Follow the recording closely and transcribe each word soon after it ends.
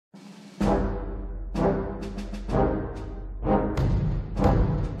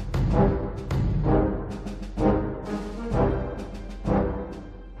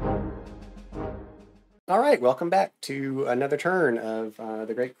All right, welcome back to another turn of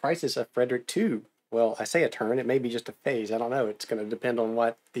the Great Crisis of Frederick II. Well, I say a turn; it may be just a phase. I don't know. It's going to depend on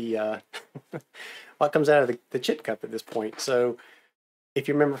what the what comes out of the chit cup at this point. So, if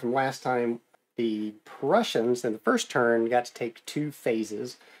you remember from last time, the Prussians in the first turn got to take two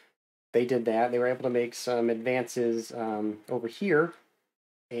phases. They did that. They were able to make some advances over here,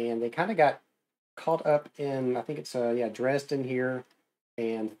 and they kind of got caught up in, I think it's Dresden here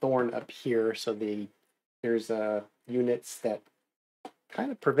and Thorn up here. So there's units that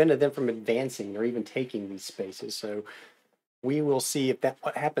kind of prevented them from advancing or even taking these spaces. So we will see if that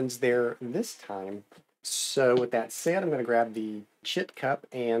what happens there this time. So with that said, I'm going to grab the chit cup,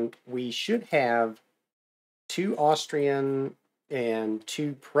 and we should have two Austrian and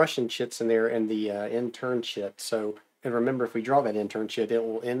two Prussian chits in there, and the in-turn chit. So, and remember, if we draw that in-turn chit, it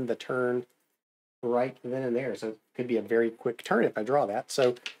will end the turn right then and there. So it could be a very quick turn if I draw that.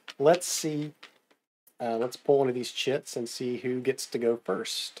 So let's see. Let's pull one of these chits and see who gets to go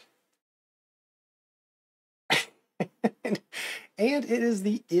first. And it is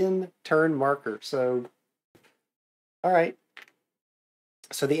the in-turn marker. So, all right.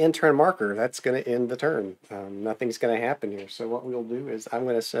 So the in-turn marker, that's going to end the turn. Nothing's going to happen here. So what we'll do is I'm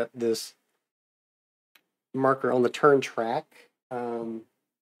going to set this marker on the turn track. Might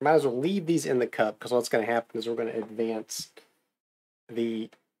as well leave these in the cup, because what's going to happen is we're going to advance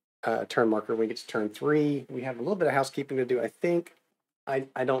the turn marker when we get to turn 3. We have a little bit of housekeeping to do, I think. I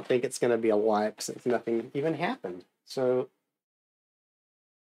don't think it's going to be a lot since nothing even happened. So,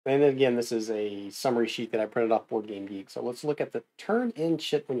 and then again, this is a summary sheet that I printed off Board Game Geek. So let's look at the turn in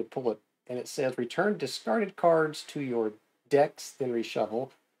chit when you pull it. And it says return discarded cards to your decks, then reshuffle.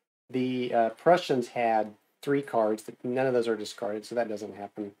 The Prussians had 3 cards. None of those are discarded, so that doesn't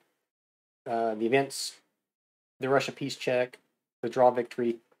happen. The events, the Russia peace check, the draw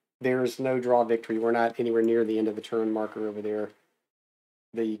victory. There's no draw victory. We're not anywhere near the end of the turn marker over there.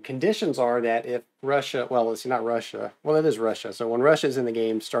 The conditions are that if Russia, well, it's not Russia. Well, it is Russia. So when Russia's in the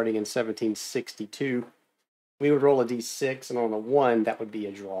game starting in 1762, we would roll a d6, and on a 1, that would be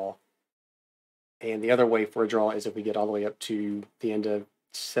a draw. And the other way for a draw is if we get all the way up to the end of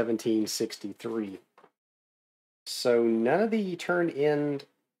 1763. So none of the turn end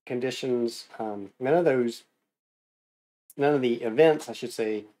conditions, none of the events, I should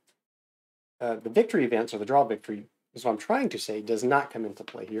say, the victory events or the draw victory is what I'm trying to say, does not come into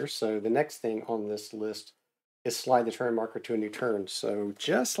play here. So the next thing on this list is slide the turn marker to a new turn. So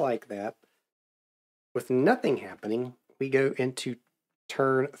just like that, with nothing happening, we go into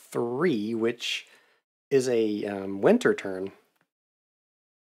turn 3, which is a winter turn.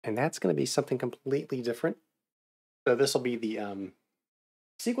 And that's going to be something completely different. So this will be the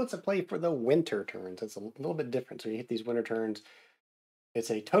sequence of play for the winter turns. It's a little bit different. So you hit these winter turns. It's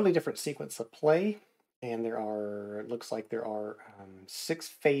a totally different sequence of play. And it looks like there are 6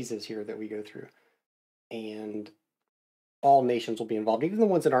 phases here that we go through. And all nations will be involved. Even the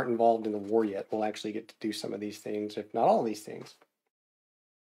ones that aren't involved in the war yet will actually get to do some of these things, if not all of these things.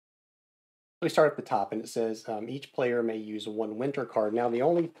 We start at the top, and it says each player may use 1 winter card. Now, the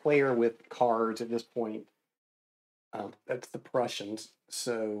only player with cards at this point, that's the Prussians.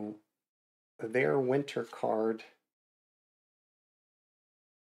 So their winter card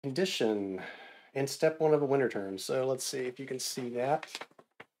condition in step 1 of a winter turn. So let's see if you can see that.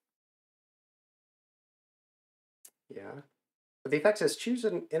 Yeah. The effect says choose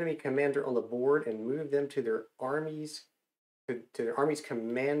an enemy commander on the board and move them to their army's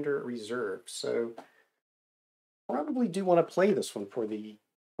commander reserve. So probably do want to play this one for the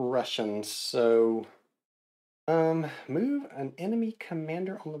Russians. So move an enemy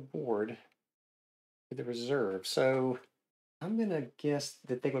commander on the board to the reserve. So I'm gonna guess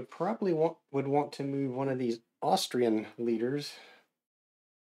that they would probably want to move one of these Austrian leaders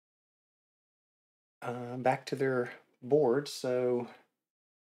back to their board. So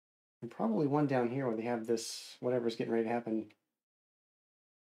and probably one down here where they have this whatever's getting ready to happen.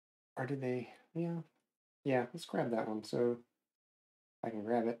 Or did they? Yeah. Let's grab that one. So I can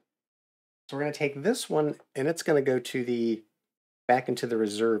grab it. So we're gonna take this one, and it's gonna go to back into the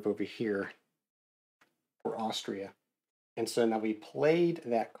reserve over here for Austria. And so now we played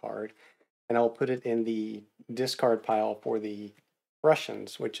that card, and I'll put it in the discard pile for the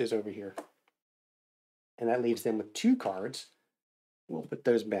Russians, which is over here. And that leaves them with 2 cards. We'll put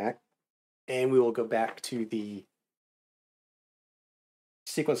those back, and we will go back to the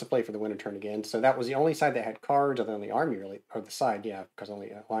sequence of play for the winter turn again. So that was the only side that had cards, other than the army, really, or the side, yeah, because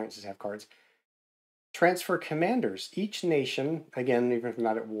only alliances have cards. Transfer commanders. Each nation, again, even if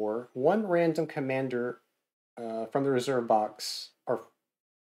not at war, 1 random commander from the reserve box, or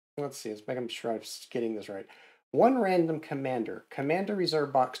let's see, let's make sure I'm getting this right. One random commander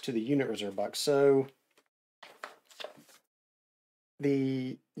reserve box to the unit reserve box. So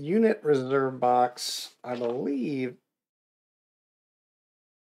the unit reserve box, I believe,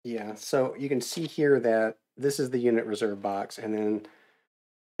 yeah, so you can see here that this is the unit reserve box, and then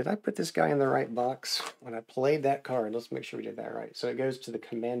did I put this guy in the right box when I played that card? Let's make sure we did that right. So it goes to the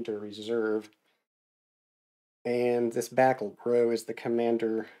commander reserve, and this back row is the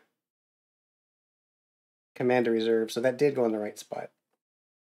commander reserve. So that did go in the right spot.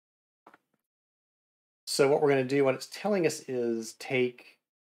 So what we're going to do, what it's telling us is take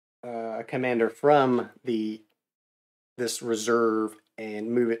a commander from this reserve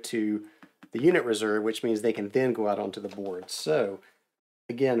and move it to the unit reserve, which means they can then go out onto the board. So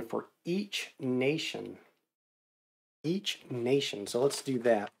again, for each nation, so let's do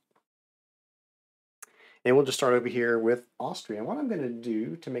that. And we'll just start over here with Austria. And what I'm going to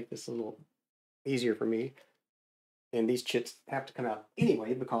do to make this a little easier for me, and these chits have to come out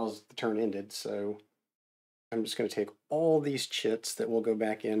anyway because the turn ended, so I'm just going to take all these chits that will go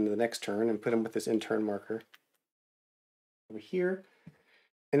back in the next turn and put them with this in-turn marker over here.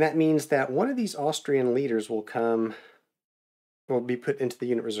 And that means that one of these Austrian leaders will be put into the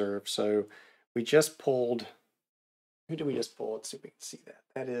unit reserve. So we just pulled, who did we just pull? Let's see if we can see that.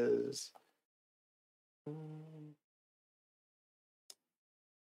 That is,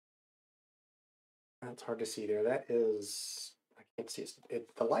 that's hard to see there. That is, I can't see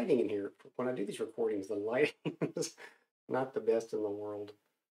it. The lighting in here, when I do these recordings, the lighting is not the best in the world.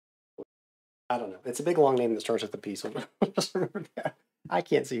 I don't know. It's a big long name that starts with a P, so just remember that. I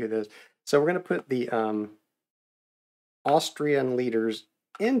can't see who this is. So we're going to put the Austrian leaders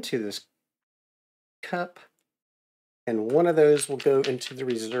into this cup, and one of those will go into the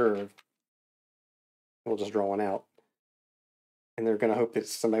reserve. We'll just draw one out. And they're going to hope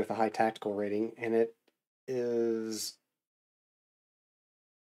it's somebody with a high tactical rating, and it is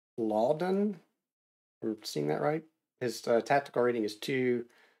Lawden. I'm seeing that right? His tactical rating is 2,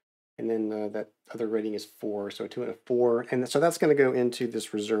 and then that other rating is 4, so 2 and a 4. And so that's going to go into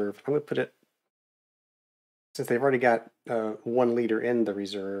this reserve. I'm going to put it, since they've already got one leader in the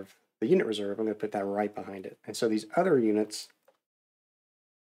reserve, the unit reserve, I'm going to put that right behind it. And so these other units,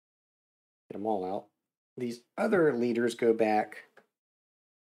 get them all out, these other leaders go back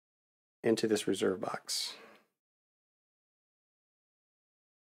into this reserve box.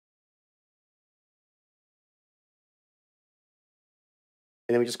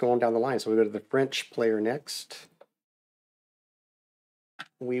 And then we just go on down the line. So we go to the French player next.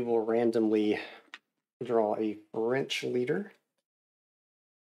 We will randomly draw a French leader.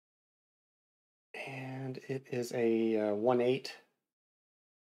 And it is a 1/8.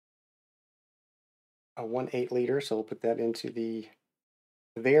 A 1/8 leader. So we'll put that into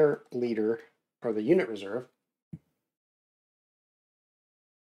their leader, or the unit reserve.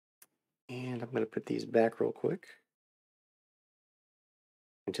 And I'm going to put these back real quick.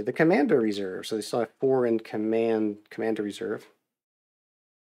 Into the commander reserve. So they still have 4 in commander reserve.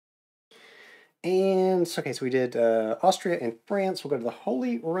 And so, okay, so we did Austria and France. We'll go to the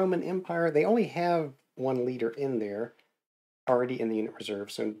Holy Roman Empire. They only have 1 leader in there already in the unit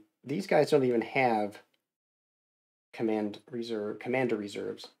reserve. So these guys don't even have commander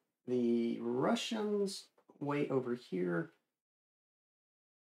reserves. The Russians way over here,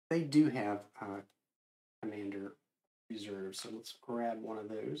 they do have commander reserves. So let's grab one of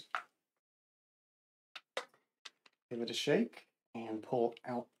those. Give it a shake and pull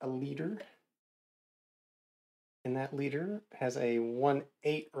out a leader. And that leader has a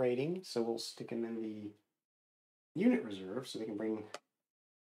 1/8 rating, so we'll stick him in the unit reserve so we can bring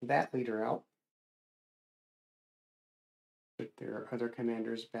that leader out. Put their other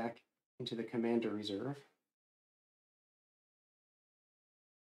commanders back into the commander reserve.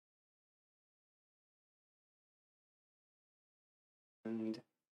 And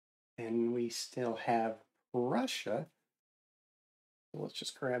then we still have Russia. Let's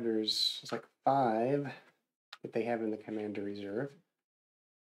just grab, it's like 5 that they have in the commander reserve.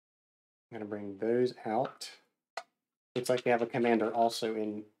 I'm going to bring those out. Looks like they have a commander also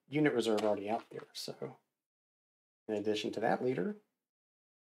in unit reserve already out there. So in addition to that leader,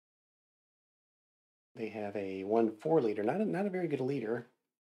 they have a 1/4 leader. Not a very good leader.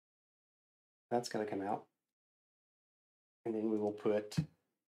 That's going to come out. And then we will put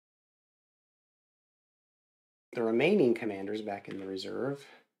the remaining commanders back in the reserve.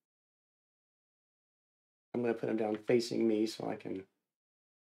 I'm going to put them down facing me so I can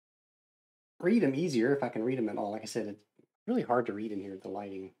read them easier if I can read them at all. Like I said, it's really hard to read in here with the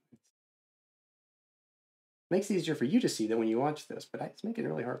lighting. Makes it easier for you to see than when you watch this, but it's making it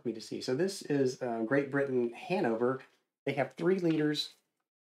really hard for me to see. So this is Great Britain, Hanover. They have 3 leaders.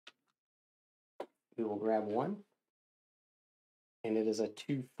 We will grab one, and it is a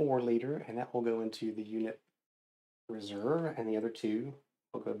 2-4 leader, and that will go into the unit reserve, and the other 2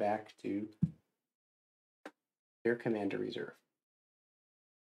 will go back to their commander reserve.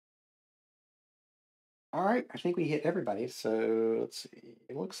 All right, I think we hit everybody. So let's see.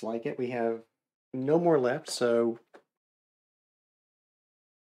 It looks like it. We have no more left, so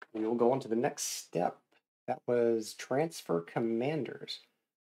we will go on to the next step. That was transfer commanders.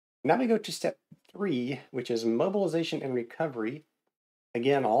 Now we go to step 3, which is mobilization and recovery.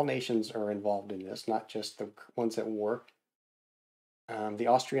 Again, all nations are involved in this, not just the ones at war. The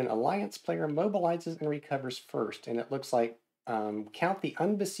Austrian alliance player mobilizes and recovers first, and it looks like count the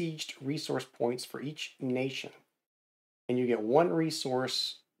unbesieged resource points for each nation, and you get 1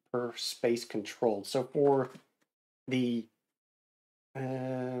 resource per space controlled. So for the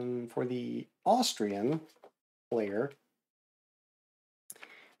Austrian player,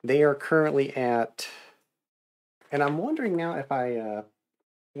 they are currently at, and I'm wondering now if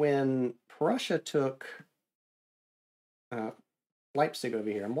when Prussia took Leipzig over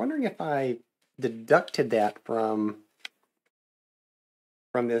here, I'm wondering if I deducted that from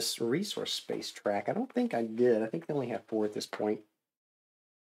this resource space track. I don't think I did. I think they only have 4 at this point.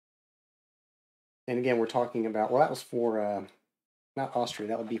 And again, we're talking about, well, that was for, not Austria,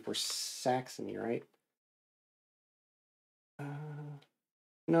 that would be for Saxony, right?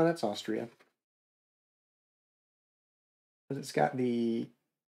 No, that's Austria. Because it's got the,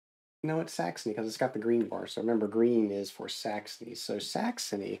 no, it's Saxony, because it's got the green bar. So remember, green is for Saxony. So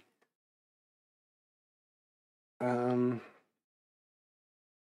Saxony, I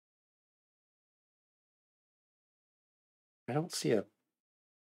don't see a,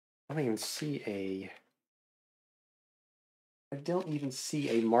 I don't even see a, I don't even see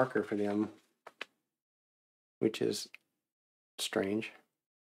a marker for them, which is strange.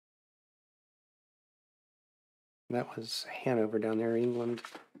 That was Hanover down there, England,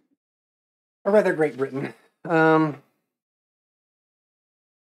 or rather Great Britain.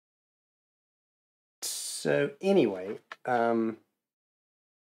 So anyway, all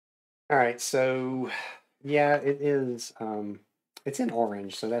right, so yeah, it is, it's in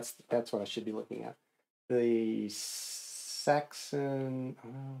orange, so that's what I should be looking at. The Saxon,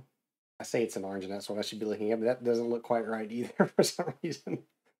 I say it's in orange, and that's what I should be looking at, but that doesn't look quite right either for some reason.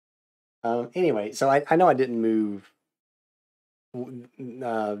 Anyway, so I know I didn't move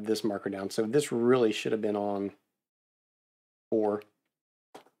this marker down, so this really should have been on 4.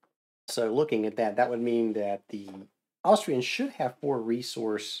 So looking at that, that would mean that the Austrians should have 4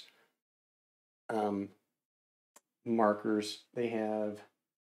 resource markers. They have,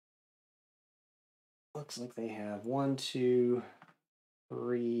 looks like they have 1, 2,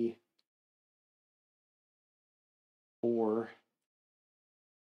 3, 4.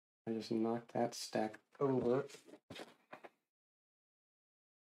 I just knocked that stack over.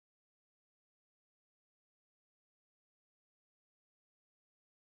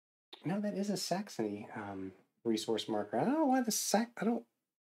 No, that is a Saxony resource marker. I don't know why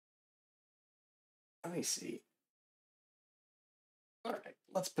let me see. All right,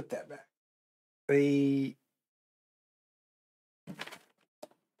 let's put that back.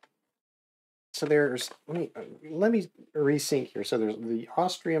 So there's, let me resync here. So there's the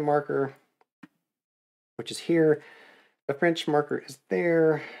Austrian marker, which is here. The French marker is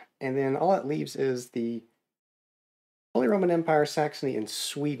there. And then all it leaves is the Holy Roman Empire, Saxony, and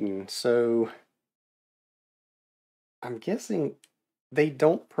Sweden. So I'm guessing they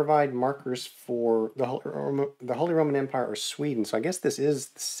don't provide markers for the Holy Roman Empire or Sweden. So I guess this is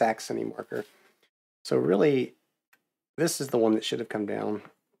the Saxony marker. So really, this is the one that should have come down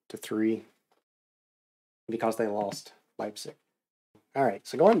to 3 because they lost Leipzig. All right,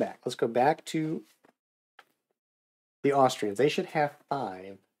 so going back, let's go back to the Austrians. They should have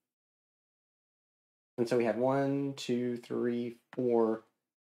 5. And so we have 1, 2, 3, 4,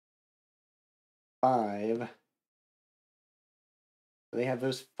 5. They have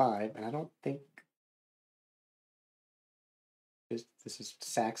those 5, and I don't think this is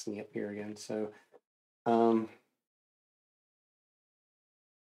Saxony up here again. So, so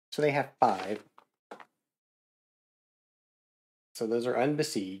they have 5. So those are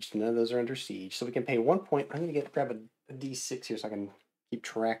unbesieged. None of those are under siege. So we can pay 1 point. I'm going to grab a D6 here so I can keep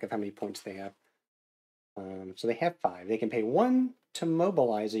track of how many points they have. So they have 5. They can pay 1 to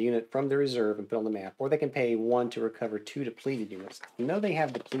mobilize a unit from the reserve and put on the map, or they can pay 1 to recover 2 depleted units. We know they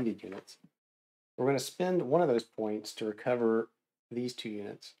have depleted units. We're going to spend 1 of those points to recover these 2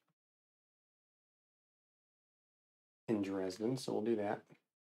 units. in Dresden, so we'll do that.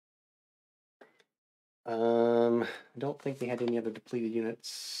 I don't think they had any other depleted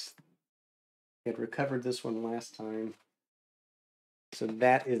units. They had recovered this one last time. So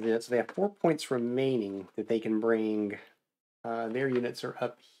that is it. So they have 4 points remaining that they can bring. Their units are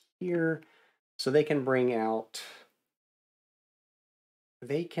up here. So they can bring out.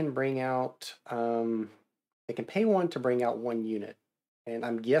 They can pay 1 to bring out 1 unit. And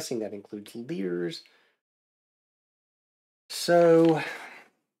I'm guessing that includes leaders. So I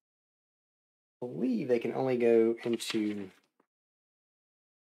believe they can only go into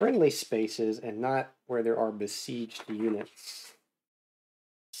friendly spaces and not where there are besieged units.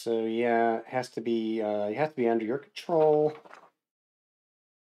 So yeah, it has to be under your control.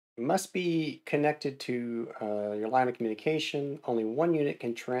 It must be connected to your line of communication. Only 1 unit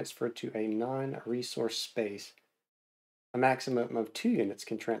can transfer to a non-resource space. A maximum of 2 units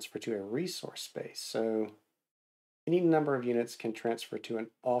can transfer to a resource space. So any number of units can transfer to an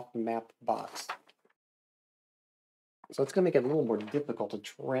off-map box. So it's going to make it a little more difficult to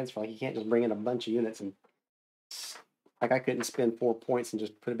transfer. Like you can't just bring in a bunch of units and, like I couldn't spend 4 points and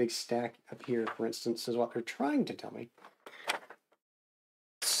just put a big stack up here, for instance, is what they're trying to tell me.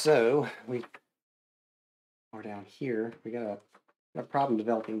 So we are down here. We got a problem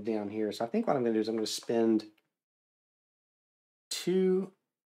developing down here. So I think what I'm going to do is I'm going to spend 2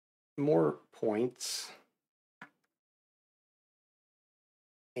 more points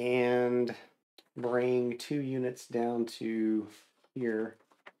and bring 2 units down to here.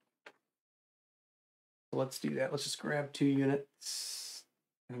 So let's do that. Let's just grab 2 units.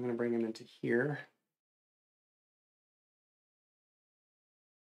 I'm going to bring them into here.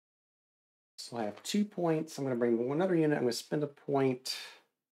 So I have 2 points. I'm going to bring one other unit. I'm going to spend a point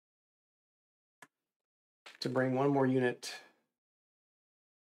to bring 1 more unit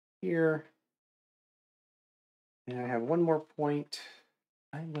here. And I have 1 more point.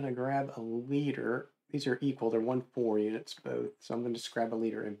 I'm going to grab a leader. These are equal. They're 1-4 units both. So I'm going to just grab a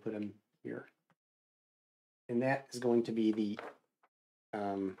leader and put them here. And that is going to be the,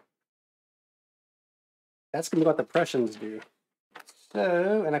 that's going to be what the Prussians do.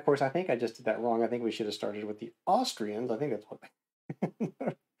 So, and of course, I think I just did that wrong. I think we should have started with the Austrians. I think that's what.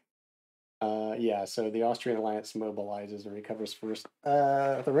 Yeah, so the Austrian alliance mobilizes and recovers first.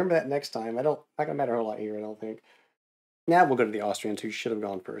 Remember that next time. Not gonna matter a whole lot here, I don't think. Now we'll go to the Austrians, who should have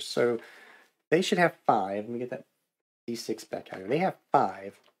gone first. So they should have 5. Let me get that D6 back out here. They have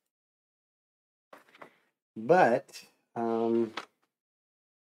 5. But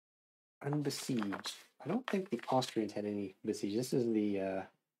unbesieged. I don't think the Austrians had any besieged. This is the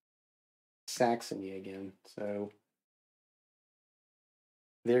Saxony again. So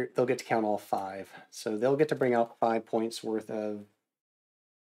they'll get to count all 5. So they'll get to bring out 5 points worth of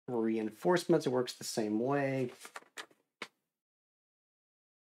reinforcements. It works the same way.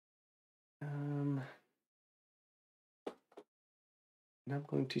 And I'm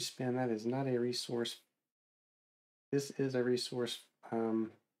going to spend, that is not a resource. This is a resource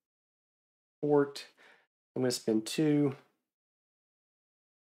port. I'm going to spend 2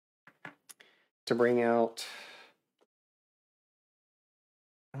 to bring out.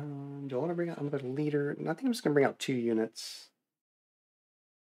 Do I want to bring out another leader? I think I'm just going to bring out 2 units.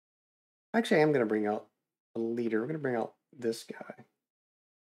 Actually, I am going to bring out a leader. We're going to bring out this guy.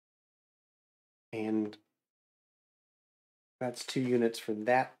 And that's 2 units for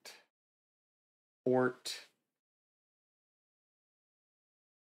that port.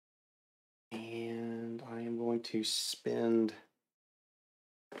 And I am going to spend,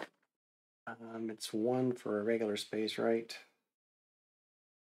 it's 1 for a regular space, right?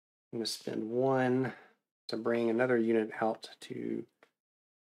 I'm going to spend 1 to bring another unit out to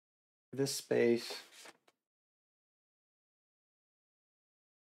this space.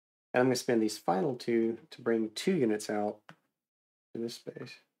 And I'm going to spend these final 2 to bring 2 units out to this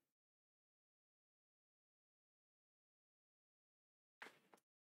space.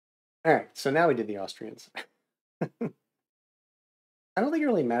 All right, so now we did the Austrians. I don't think it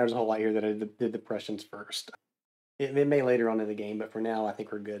really matters a whole lot here that I did the Prussians first. It may later on in the game, but for now I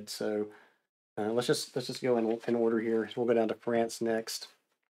think we're good. So let's just go in order here. So we'll go down to France next,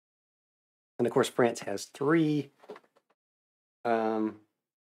 and of course France has 3.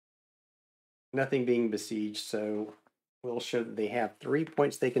 Nothing being besieged, so we'll show that they have 3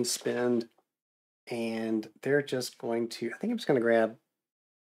 points they can spend, and they're just going to. I think I'm just going to grab.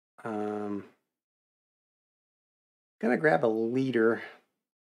 Gonna grab a leader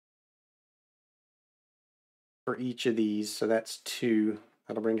for each of these, so that's 2.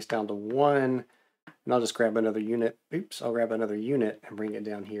 That'll bring us down to 1, and I'll just grab another unit. Oops, I'll grab another unit and bring it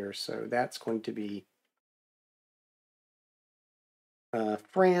down here. So that's going to be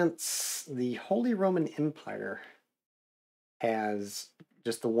France, the Holy Roman Empire has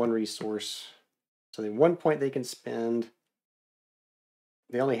just the one resource. So the 1 point they can spend.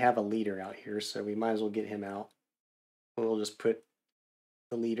 They only have a leader out here, so we might as well get him out. We'll just put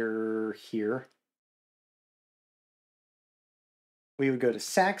the leader here. We would go to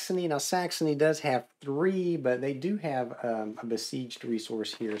Saxony. Now, Saxony does have 3, but they do have a besieged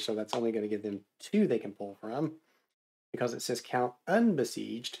resource here, so that's only going to give them 2 they can pull from, because it says count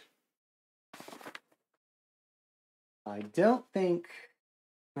unbesieged. I don't think,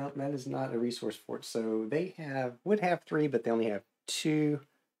 well, that is not a resource fort, so they would have 3, but they only have 2.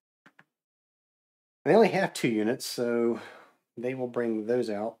 They only have 2 units, so they will bring those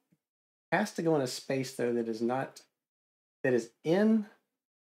out. Has to go in a space, though, that is in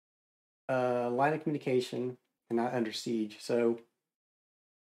line of communication and not under siege. So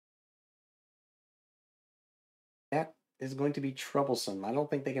that is going to be troublesome. I don't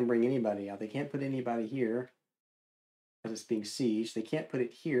think they can bring anybody out. They can't put anybody here because it's being sieged. They can't put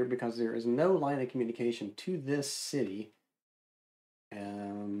it here because there is no line of communication to this city.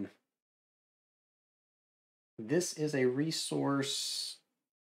 This is a resource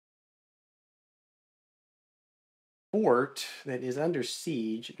fort that is under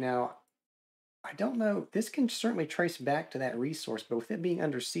siege. Now, I don't know. This can certainly trace back to that resource, but with it being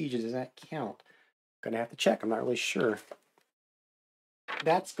under siege, does that count? I'm going to have to check. I'm not really sure.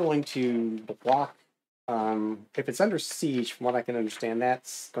 That's going to block. If it's under siege, from what I can understand,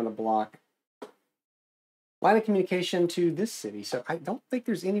 that's going to block line of communication to this city. So I don't think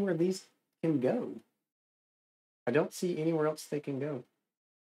there's anywhere these can go. I don't see anywhere else they can go.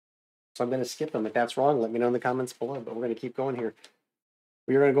 So I'm going to skip them. If that's wrong, let me know in the comments below. But we're going to keep going here.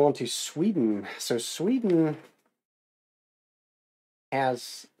 We are going to go into Sweden. So Sweden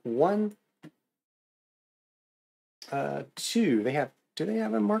has 1, 2. They have. Do they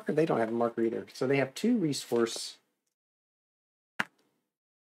have a marker? They don't have a marker either. So they have 2 resource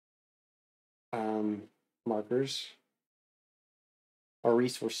markers, or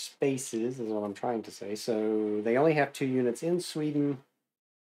resource spaces is what I'm trying to say. So they only have 2 units in Sweden,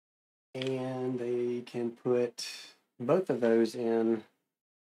 and they can put both of those in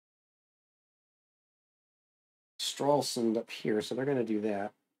Stralsund up here. So they're going to do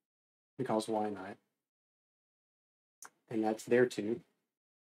that because why not? And that's their 2.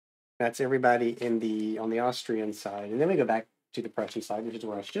 That's everybody on the Austrian side. And then we go back to the Prussian side, which is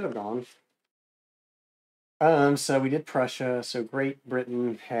where I should have gone. So we did Prussia. So Great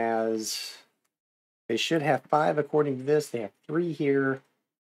Britain they should have 5 according to this. They have 3 here,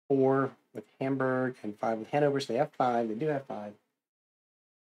 4 with Hamburg, and 5 with Hanover. So they have 5. They do have 5.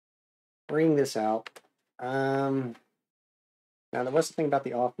 Bring this out. Now there was something about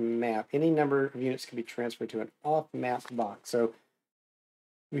the off map. Any number of units can be transferred to an off map box. So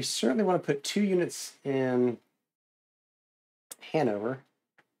we certainly want to put 2 units in Hanover.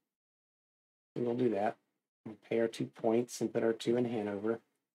 And we'll do that. We'll pay our 2 points and put our 2 in Hanover.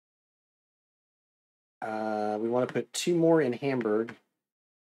 We want to put 2 more in Hamburg.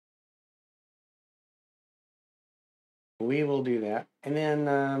 We will do that. And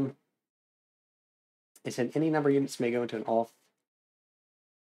then it said any number of units may go into an off.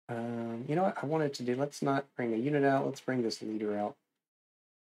 You know what I wanted to do? Let's not bring a unit out. Let's bring this leader out.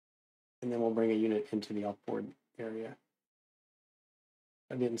 And then we'll bring a unit into the off-board area.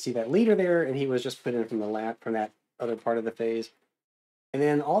 I didn't see that leader there, and he was just put in from that other part of the phase. And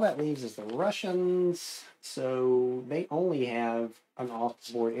then all that leaves is the Russians. So they only have an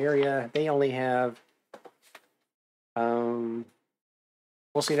off-board area. They only have, well,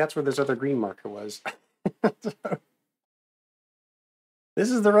 see, that's where this other green marker was. This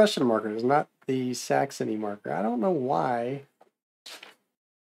is the Russian marker. It's not the Saxony marker. I don't know why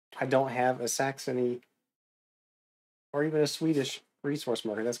I don't have a Saxony or even a Swedish resource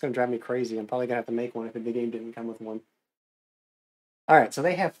marker. That's going to drive me crazy. I'm probably going to have to make one if the game didn't come with one. All right, so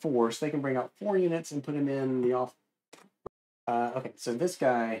they have 4, so they can bring out 4 units and put them in the off. Okay, so this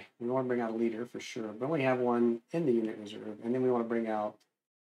guy, we want to bring out a leader for sure, but we only have 1 in the unit reserve, and then we want to bring out,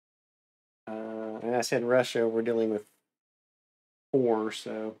 and I said Russia, we're dealing with 4,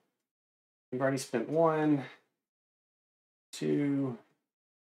 so we've already spent 1, 2,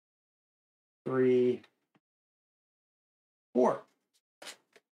 3, 4.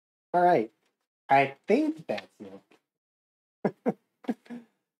 All right, I think that's it.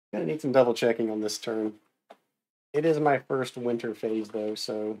 Gonna need some double checking on this turn. It is my first winter phase though,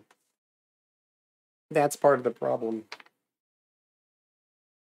 so that's part of the problem.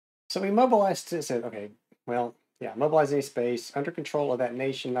 So we mobilized to say, okay, well, yeah, mobilize any space under control of that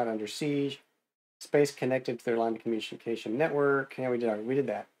nation, not under siege. space connected to their line of communication network. Yeah, we did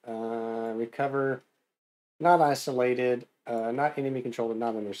that. Recover, not isolated, not enemy controlled, and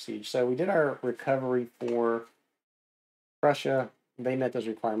not under siege. So we did our recovery for Prussia. They met those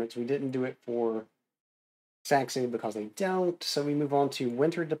requirements. We didn't do it for Saxony because they don't. So we move on to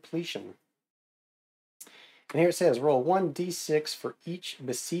winter depletion. And here it says roll 1d6 for each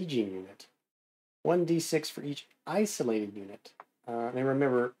besieging unit, 1d6 for each isolated unit. And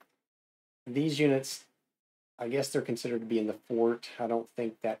remember, these units, I guess they're considered to be in the fort. I don't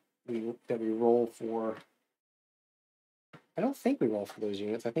think that we roll for. I don't think we roll for those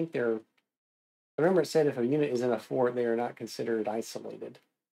units. I think they're. Remember, it said if a unit is in a fort, they are not considered isolated.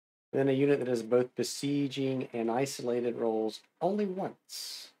 And then a unit that is both besieging and isolated rolls only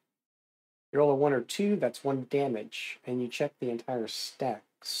once. You roll a 1 or 2, that's 1 damage, and you check the entire stack.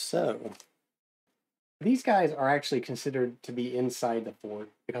 So these guys are actually considered to be inside the fort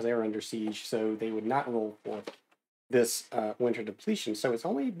because they are under siege, so they would not roll for this winter depletion. So it's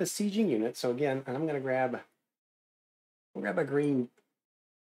only besieging units. So again, I'm going to grab a green.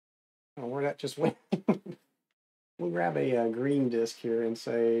 Oh, where that just went. We'll grab a green disc here and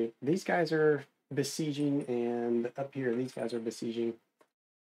say these guys are besieging, and up here these guys are besieging.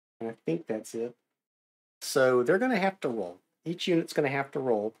 And I think that's it. So they're going to have to roll. Each unit's going to have to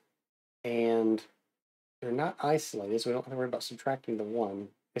roll, and they're not isolated, so we don't have to worry about subtracting the 1.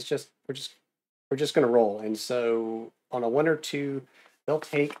 It's just we're just going to roll, and so on a 1 or 2, they'll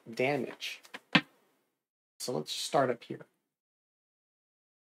take damage. So let's start up here,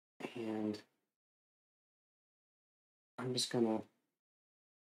 and I'm just going to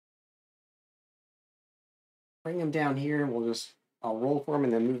bring them down here, and I'll roll for them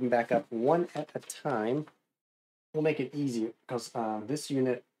and then move them back up 1 at a time. We'll make it easy because this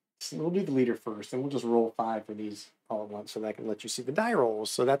unit, we'll do the leader first, and we'll just roll 5 for these all at once so that I can let you see the die rolls.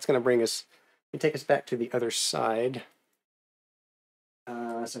 So that's going to take us back to the other side.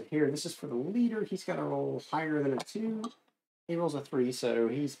 So here, this is for the leader. He's got to roll higher than a 2. He rolls a 3, so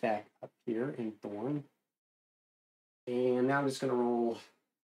he's back up here in Thorn. And now I'm just going to roll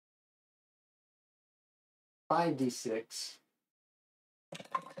 5d6.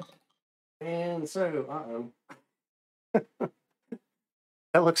 And so,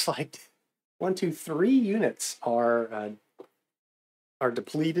 that looks like 1, 2, 3 units are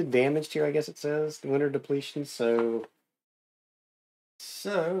depleted, damaged here, I guess it says, the winter depletion. So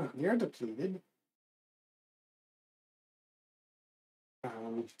they're depleted.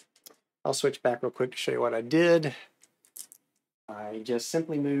 I'll switch back real quick to show you what I did. I just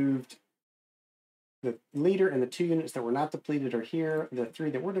simply moved the leader, and the 2 units that were not depleted are here. The 3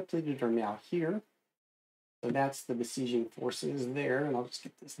 that were depleted are now here. So that's the besieging forces there. And I'll just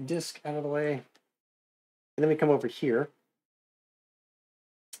get this disc out of the way. And then we come over here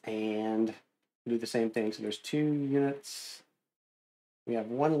and do the same thing. So there's 2 units. We have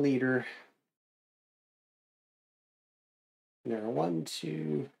 1 leader. And there are 1,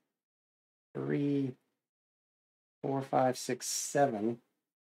 2, 3, 4, 5, 6, 7.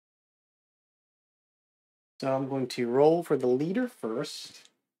 So I'm going to roll for the leader first.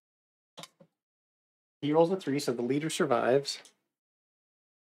 He rolls a 3, so the leader survives.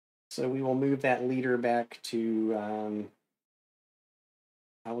 So we will move that leader back to,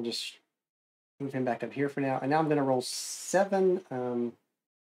 I will just move him back up here for now. And now I'm going to roll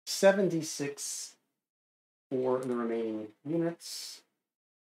 7d6 for the remaining units.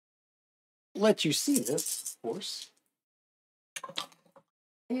 Let you see this, of course.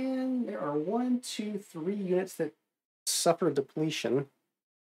 And there are 1, 2, 3 units that suffer depletion.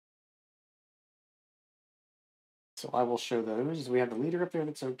 So I will show those. We have the leader up there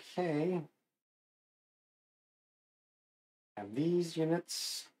that's okay. And these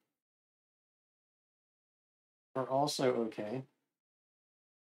units are also okay.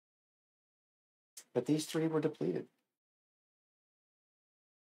 But these 3 were depleted.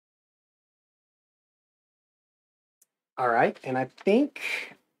 All right, and I think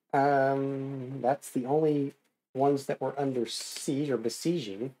that's the only ones that were under siege or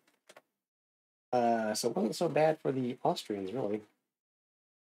besieging. So it wasn't so bad for the Austrians, really.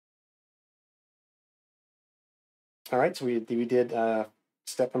 All right, so we did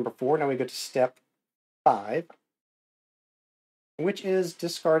step number 4. Now we go to step 5, which is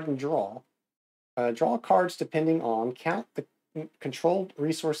discard and draw. Draw cards depending on, count the controlled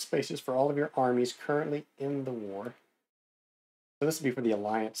resource spaces for all of your armies currently in the war. So this would be for the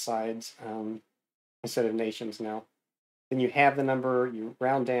alliance sides instead of nations now. Then you have the number, you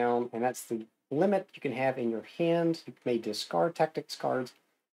round down, and that's the limit you can have in your hand. You may discard tactics cards.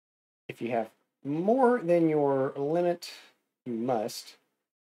 If you have more than your limit, you must.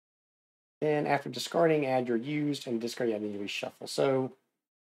 Then after discarding, add your used, and discard, you need to reshuffle. So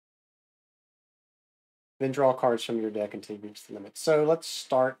then draw cards from your deck until you reach the limit. So let's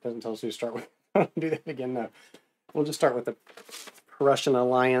start, doesn't tell us who to start with. I'll do that again, no. We'll just start with the Prussian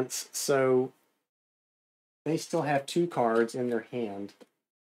Alliance. So they still have 2 cards in their hand.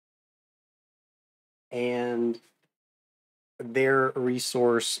 And their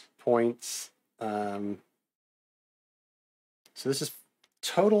resource points, so this is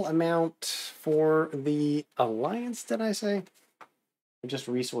total amount for the Alliance, did I say? Or just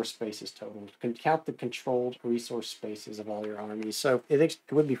resource spaces total. You can count the controlled resource spaces of all your armies. So it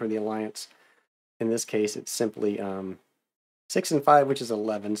would be for the Alliance. In this case, it's simply 6 and 5, which is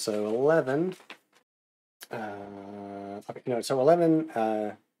 11. So 11, okay, no, so 11,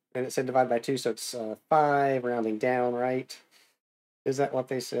 and it said divide by 2, so it's 5, rounding down, right? Is that what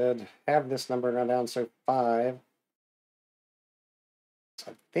they said? Have this number round down, so 5.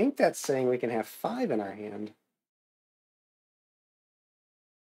 So I think that's saying we can have 5 in our hand.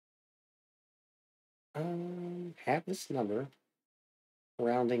 Have this number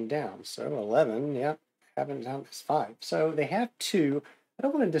rounding down. So 11, yep, having down is 5. So they have 2. I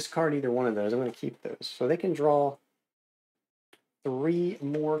don't want to discard either one of those. I'm going to keep those. So they can draw 3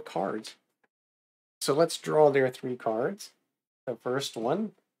 more cards. So let's draw their 3 cards. The first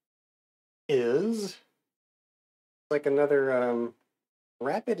one is like another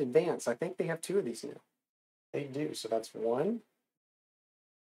rapid advance. I think they have 2 of these now. They do. So that's 1.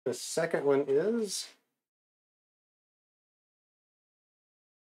 The second one is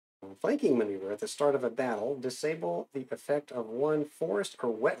flanking maneuver. At the start of a battle, disable the effect of 1 forest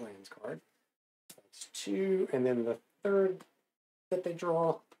or wetlands card. That's 2. And then the third that they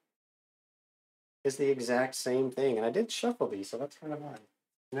draw is the exact same thing. And I did shuffle these, so that's kind of odd.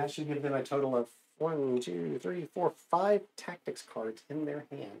 And that should give them a total of 1, 2, 3, 4, 5 tactics cards in their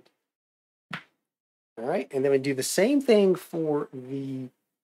hand. All right, and then we do the same thing for the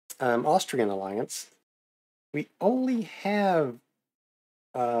Austrian Alliance. We only have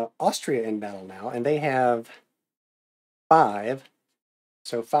Austria in battle now, and they have 5.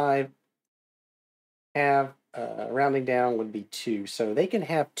 So 5 have, rounding down would be 2. So they can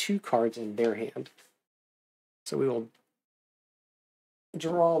have 2 cards in their hand. So we will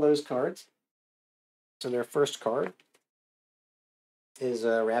draw those cards. So their first card is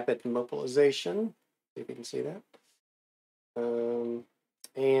Rapid Mobilization. See if you can see that.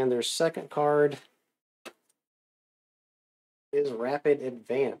 And their second card is Rapid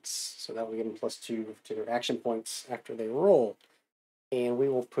Advance. So that will give them +2 to their action points after they roll. And we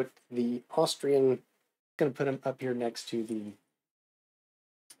will put the Austrian, going to put them up here next to the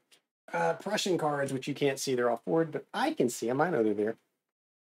Prussian cards, which you can't see. They're off board, but I can see them. I know they're there.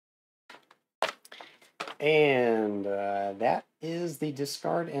 And that is the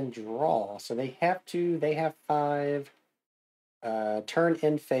discard and draw. So they have 2, they have 5. Turn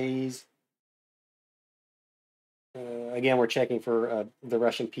in phase. Again, we're checking for the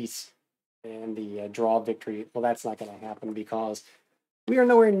Russian peace and the draw victory. Well, that's not going to happen because we are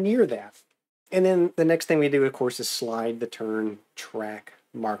nowhere near that. And then the next thing we do, of course, is slide the turn track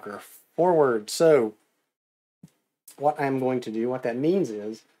marker forward. So what I'm going to do, what that means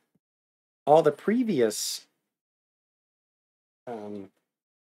is all the previous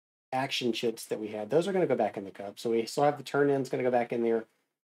action chits that we had, those are going to go back in the cup. So we still have the turn-ins going to go back in there.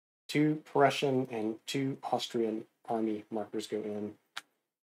 2 Prussian and 2 Austrian army markers go in.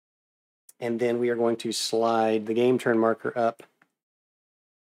 And then we are going to slide the game turn marker up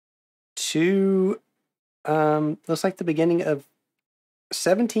to, looks like the beginning of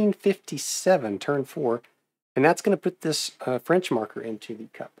 1757, turn 4. And that's going to put this French marker into the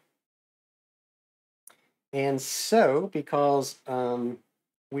cup. And so, because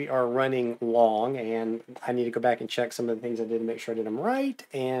we are running long, and I need to go back and check some of the things I did to make sure I did them right.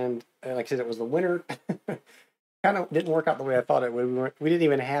 And like I said, it was the winter. Kind of didn't work out the way I thought it would. We didn't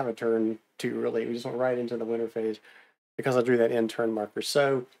even have a turn 2, really. We just went right into the winter phase because I drew that end turn marker.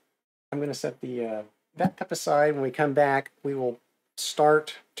 So I'm going to set the that cup aside. When we come back, we will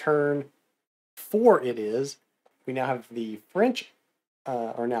start turn 4 it is. We now have the French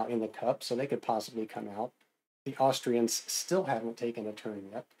are now in the cup, so they could possibly come out. The Austrians still haven't taken a turn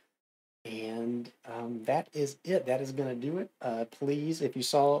yet. And that is it. That is going to do it. Please, if you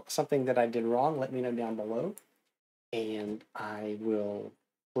saw something that I did wrong, let me know down below. And I will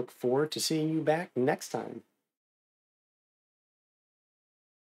look forward to seeing you back next time.